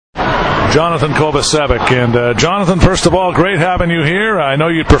Jonathan Kovacevic. And Jonathan, first of all, great having you here. I know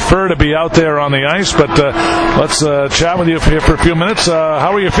you'd prefer to be out there on the ice, but let's chat with you here for a few minutes.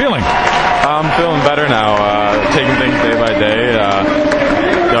 How are you feeling? I'm feeling better now, taking things day by day.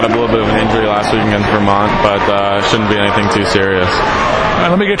 Got a little bit of an injury last week against Vermont, but shouldn't be anything too serious.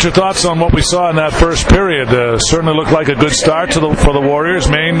 Let me get your thoughts on what we saw in that first period. Certainly looked like a good start for the Warriors.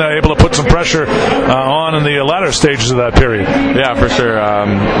 Maine able to put some pressure on in the latter stages of that period. Yeah, for sure.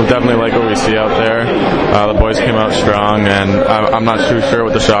 We definitely like what we see out there. The boys came out strong, and I'm not too sure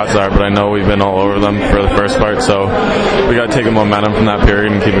what the shots are, but I know we've been all over them for the first part, so we got to take a momentum from that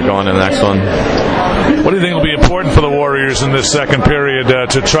period and keep it going in the next one. What do you think will be important for the Warriors in this second period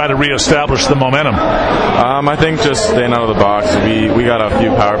to try to reestablish the momentum? I think just staying out of the box. We got a few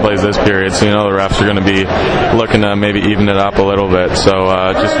power plays this period, so the refs are going to be looking to maybe even it up a little bit. So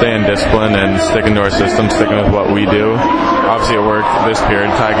just staying disciplined and sticking to our system, sticking with what we do. Obviously it worked this period,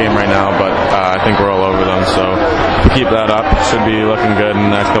 tie game right now, but I think we're all over them. So if we keep that up, should be looking good in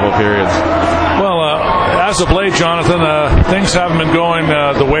the next couple of periods. Well, as of late, Jonathan, things haven't been going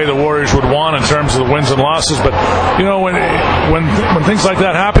the way the Warriors would want in terms of the wins and losses. But when things like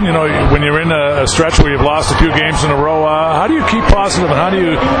that happen, when you're in a stretch where you've lost a few games in a row, how do you keep positive and how do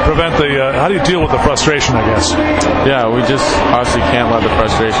you how do you deal with the frustration, I guess? Yeah, we just obviously can't let the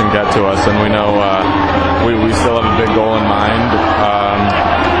frustration get to us, and we know we still have a big goal in mind.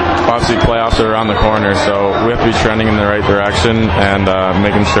 Obviously, playoffs are around the corner, so we have to be trending in the right direction and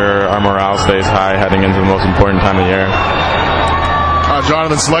making sure our morale stays high heading into the most important time of year.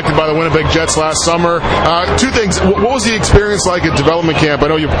 Jonathan, selected by the Winnipeg Jets last summer. Two things. What was the experience like at development camp? I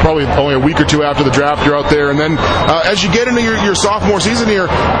know you're probably only a week or two after the draft you're out there. And then as you get into your sophomore season here,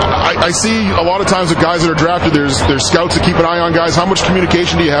 I see a lot of times with guys that are drafted, there's scouts that keep an eye on guys. How much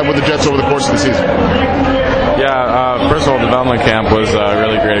communication do you have with the Jets over the course of the season? Yeah, first of all, development camp was a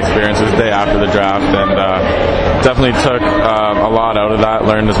really great experience. It was the day after the draft, and definitely took a lot out of that,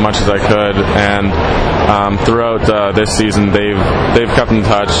 learned as much as I could, and throughout this season, they've kept in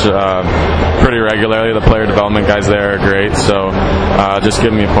touch pretty regularly. The player development guys there are great, so just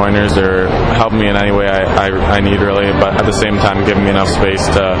giving me pointers or helping me in any way I need, really, but at the same time giving me enough space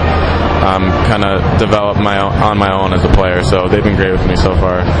to kind of develop on my own as a player, so they've been great with me so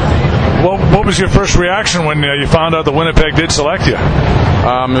far. What was your first reaction when you found out that Winnipeg did select you?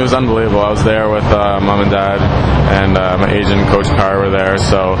 It was unbelievable. I was there with Mom and Dad, and my agent, Coach Carr, were there,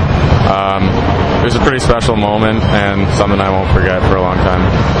 so it was a pretty special moment and something I won't forget for a long time.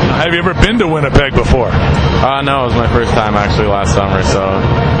 Have you ever been to Winnipeg before? No, it was my first time actually last summer, so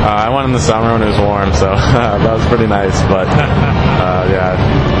I went in the summer when it was warm, so that was pretty nice, but yeah,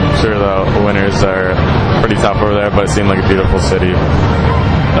 I'm sure the winters are pretty tough over there, but it seemed like a beautiful city.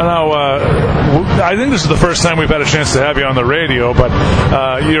 Now, I think this is the first time we've had a chance to have you on the radio, but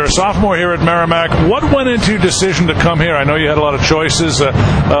you're a sophomore here at Merrimack. What went into your decision to come here? I know you had a lot of choices.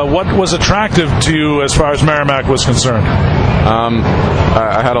 What was attractive to you as far as Merrimack was concerned?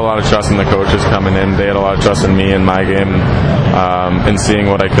 I had a lot of trust in the coaches coming in. They had a lot of trust in me and my game and seeing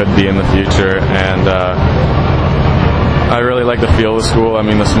what I could be in the future. And I really like the feel of the school. I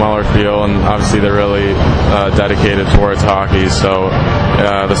mean, the smaller feel, and obviously they're really dedicated towards hockey. So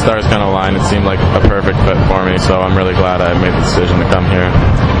the stars kind of aligned. It seemed like a perfect fit for me. So I'm really glad I made the decision to come here.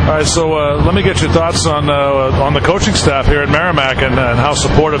 All right, so let me get your thoughts on the coaching staff here at Merrimack and how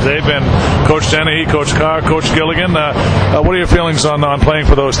supportive they've been. Coach Dennehy, Coach Carr, Coach Gilligan. What are your feelings on playing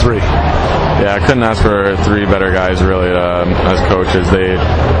for those three? Yeah, I couldn't ask for three better guys really as coaches.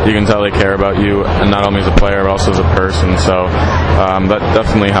 You can tell they care about you, and not only as a player, but also as a person. So that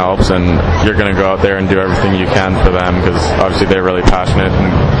definitely helps, and you're going to go out there and do everything you can for them because obviously they're really passionate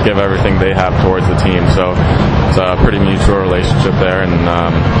and give everything they have towards the team. So it's a pretty mutual relationship there, and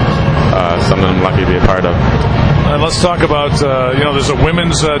something I'm lucky to be a part of. And let's talk about, there's a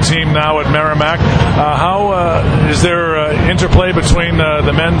women's team now at Merrimack. How is there interplay between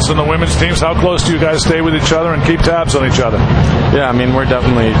the men's and the women's teams? How close do you guys stay with each other and keep tabs on each other? Yeah, I mean, we're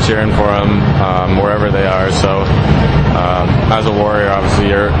definitely cheering for them wherever they are. So as a Warrior, obviously,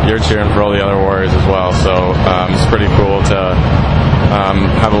 you're cheering for all the other Warriors as well. So it's pretty cool to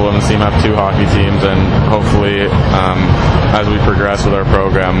have a women's team, have two hockey teams, and hopefully as we progress with our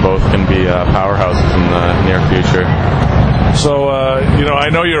program, both can be powerhouses in the near future. So, I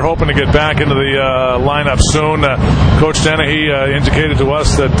know you're hoping to get back into the lineup soon. Coach Dennehy indicated to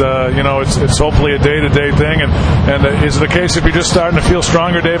us that, it's hopefully a day-to-day thing. And is it the case if you're just starting to feel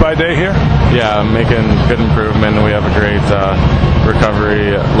stronger day by day here? Yeah, making good improvement. We have a great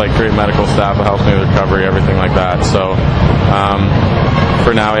recovery, great medical staff that helps me with recovery, everything like that. So,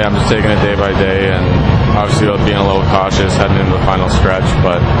 for now, I'm just taking it day by day and obviously being a little cautious heading into the final stretch,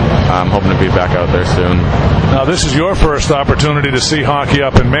 but I'm hoping to be back out there soon. Now, this is your first opportunity to see hockey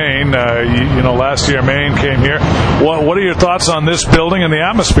up in Maine. Last year Maine came here. What are your thoughts on this building and the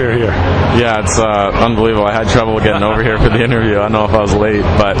atmosphere here? Yeah, it's unbelievable. I had trouble getting over here for the interview. I don't know if I was late,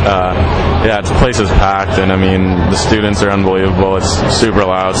 but the place is packed, and I mean, the students are unbelievable. It's super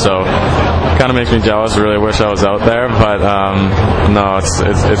loud, so it kind of makes me jealous. I really wish I was out there, but no,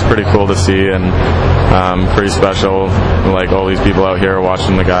 it's pretty cool to see, and pretty special. Like, all these people out here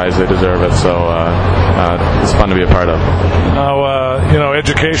watching the guys, they deserve it, so it's fun to be a part of. Now,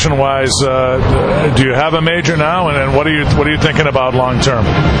 education-wise, do you have a major now, and what are you thinking about long term?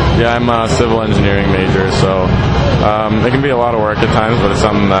 Yeah, I'm a civil engineering major, so it can be a lot of work at times, but it's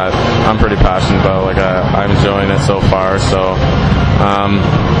something that I'm pretty passionate about. Like, I'm enjoying it so far, so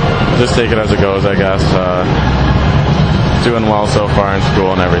just take it as it goes, I guess. Doing well so far in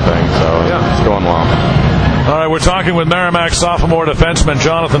school and everything, so yeah, it's going well. All right, we're talking with Merrimack sophomore defenseman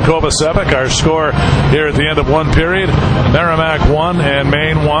Jonathan Kovacevic. Our score here at the end of one period, Merrimack 1 and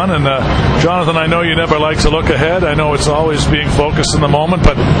Maine 1. And Jonathan, I know you never like to look ahead. I know it's always being focused in the moment,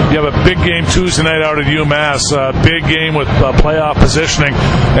 but you have a big game Tuesday night out at UMass, big game with playoff positioning.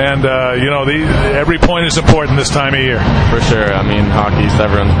 And, every point is important this time of year. For sure. I mean, hockey's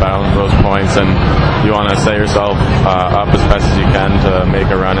everyone's battling for those points, and you want to set yourself up as best as you can to make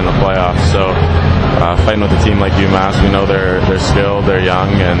a run in the playoffs. So fighting with a team like UMass, we know they're skilled, they're young,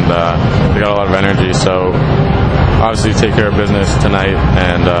 and they got a lot of energy. So obviously take care of business tonight,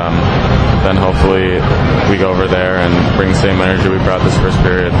 and then hopefully we go over there and bring the same energy we brought this first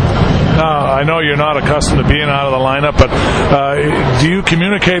period. I know you're not accustomed to being out of the lineup, but do you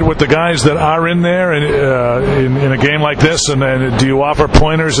communicate with the guys that are in there in a game like this, and do you offer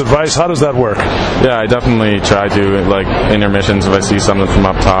pointers, advice? How does that work? Yeah, I definitely try to, like intermissions, if I see something from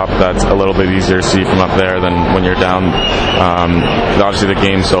up top that's a little bit easier to see from up there than when you're down. Obviously the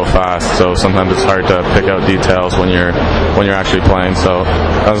game's so fast, so sometimes it's hard to pick out details when you're actually playing. So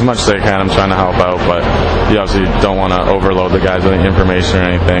as much as I can, I'm trying to help out, but you obviously don't want to overload the guys with information or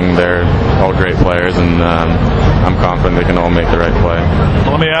anything. They're all great players, and I'm confident they can all make the right play.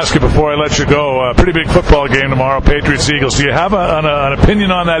 Well, let me ask you before I let you go, a pretty big football game tomorrow, Patriots-Eagles. Do you have an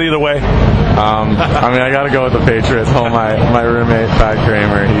opinion on that either way? I got to go with the Patriots. My roommate, Pat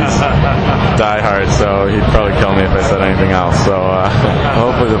Kramer, he's diehard, so he'd probably kill me if I said anything else. So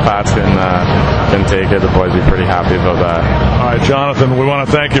hopefully the Pats can take it. The boys will be pretty happy about that. All right, Jonathan, we want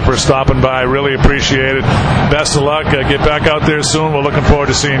to thank you for stopping by. Really appreciate it. Best of luck. Get back out there soon. We're looking forward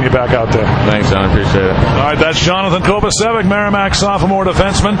to seeing you back out there. Thanks, John. I appreciate it. All right, that's Jonathan Kovacevic, Merrimack sophomore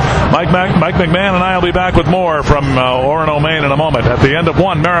defenseman. Mike McMahon and I will be back with more from Orono, Maine in a moment. At the end of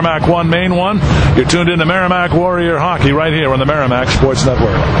one, Merrimack 1, Maine 1. You're tuned in to Merrimack Warrior Hockey right here on the Merrimack Sports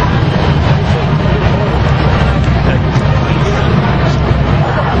Network.